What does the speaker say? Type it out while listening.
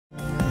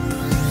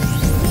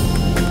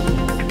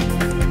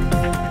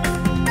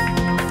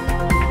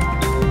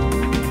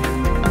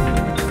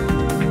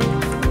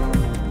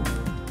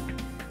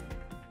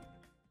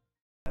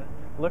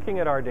looking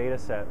at our data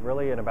set,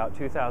 really in about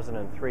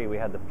 2003, we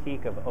had the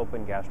peak of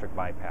open gastric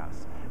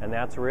bypass, and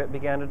that's where it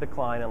began to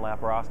decline and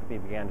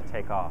laparoscopy began to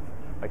take off.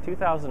 By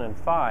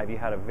 2005, you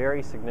had a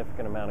very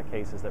significant amount of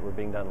cases that were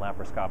being done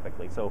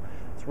laparoscopically. So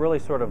it's really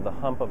sort of the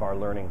hump of our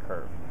learning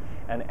curve.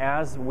 And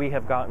as we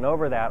have gotten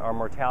over that, our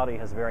mortality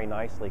has very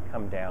nicely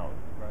come down.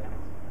 Right.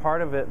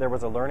 Part of it, there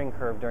was a learning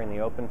curve during the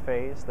open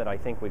phase that I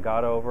think we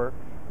got over.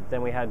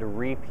 Then we had to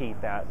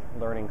repeat that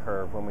learning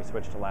curve when we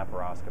switched to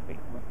laparoscopy.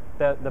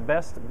 The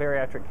best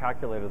bariatric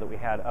calculator that we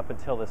had up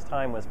until this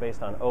time was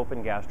based on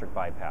open gastric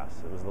bypass.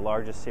 It was the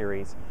largest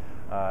series,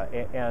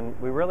 and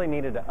we really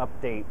needed to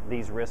update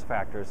these risk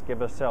factors,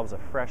 give ourselves a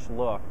fresh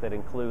look that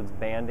includes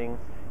banding,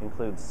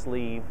 includes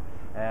sleeve,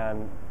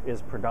 and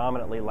is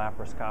predominantly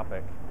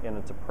laparoscopic in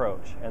its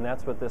approach. And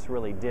that's what this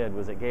really did,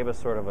 was it gave us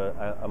sort of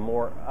a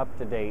more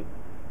up-to-date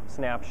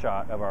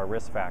snapshot of our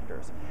risk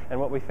factors. And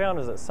what we found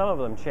is that some of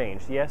them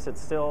changed. Yes,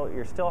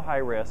 you're still high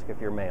risk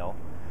if you're male.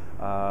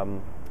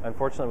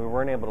 Unfortunately, we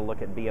weren't able to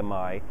look at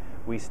BMI.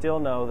 We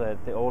still know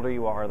that the older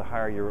you are, the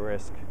higher your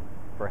risk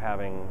for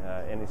having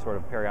any sort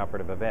of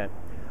perioperative event.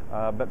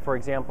 But for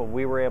example,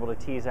 we were able to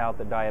tease out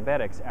that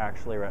diabetics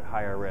actually are at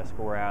higher risk,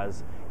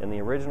 whereas in the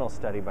original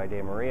study by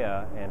De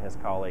Maria and his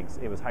colleagues,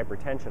 it was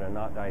hypertension and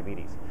not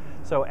diabetes.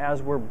 So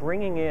as we're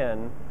bringing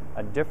in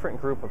a different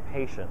group of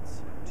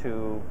patients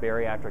to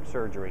bariatric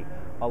surgery,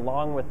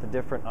 along with the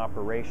different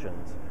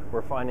operations,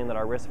 we're finding that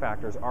our risk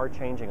factors are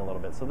changing a little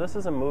bit. So this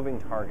is a moving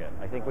target.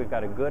 I think we've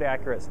got a good,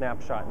 accurate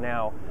snapshot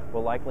now.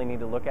 We'll likely need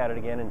to look at it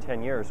again in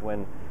 10 years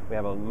when we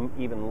have an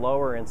even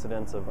lower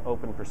incidence of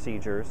open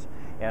procedures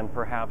and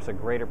perhaps a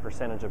greater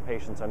percentage of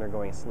patients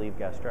undergoing sleeve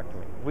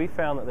gastrectomy. We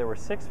found that there were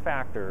 6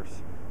 factors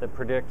that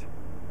predict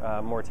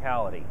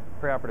mortality,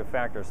 preoperative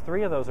factors.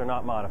 3 of those are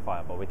not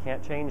modifiable. We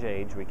can't change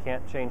age, we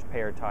can't change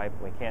payer type,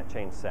 we can't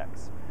change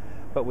sex.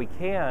 But we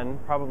can,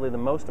 probably the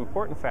most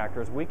important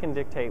factor is we can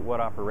dictate what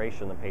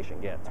operation the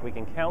patient gets. We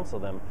can counsel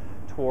them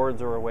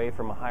towards or away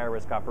from a higher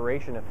risk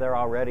operation if they're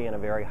already in a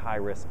very high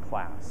risk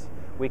class.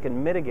 We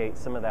can mitigate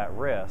some of that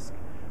risk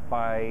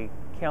by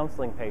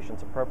counseling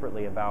patients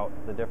appropriately about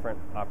the different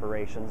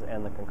operations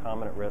and the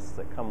concomitant risks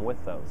that come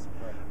with those.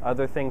 Right.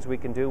 Other things we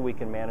can do, we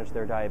can manage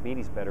their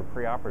diabetes better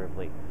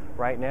preoperatively.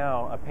 Right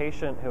now, a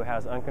patient who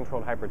has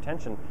uncontrolled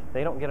hypertension,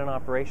 they don't get an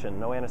operation.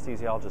 No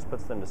anesthesiologist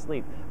puts them to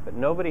sleep. But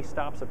nobody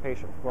stops a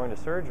patient from going to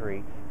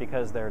surgery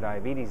because their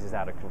diabetes is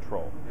out of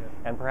control.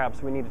 Yeah. And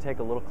perhaps we need to take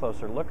a little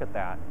closer look at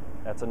that.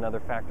 That's another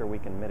factor we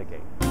can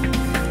mitigate.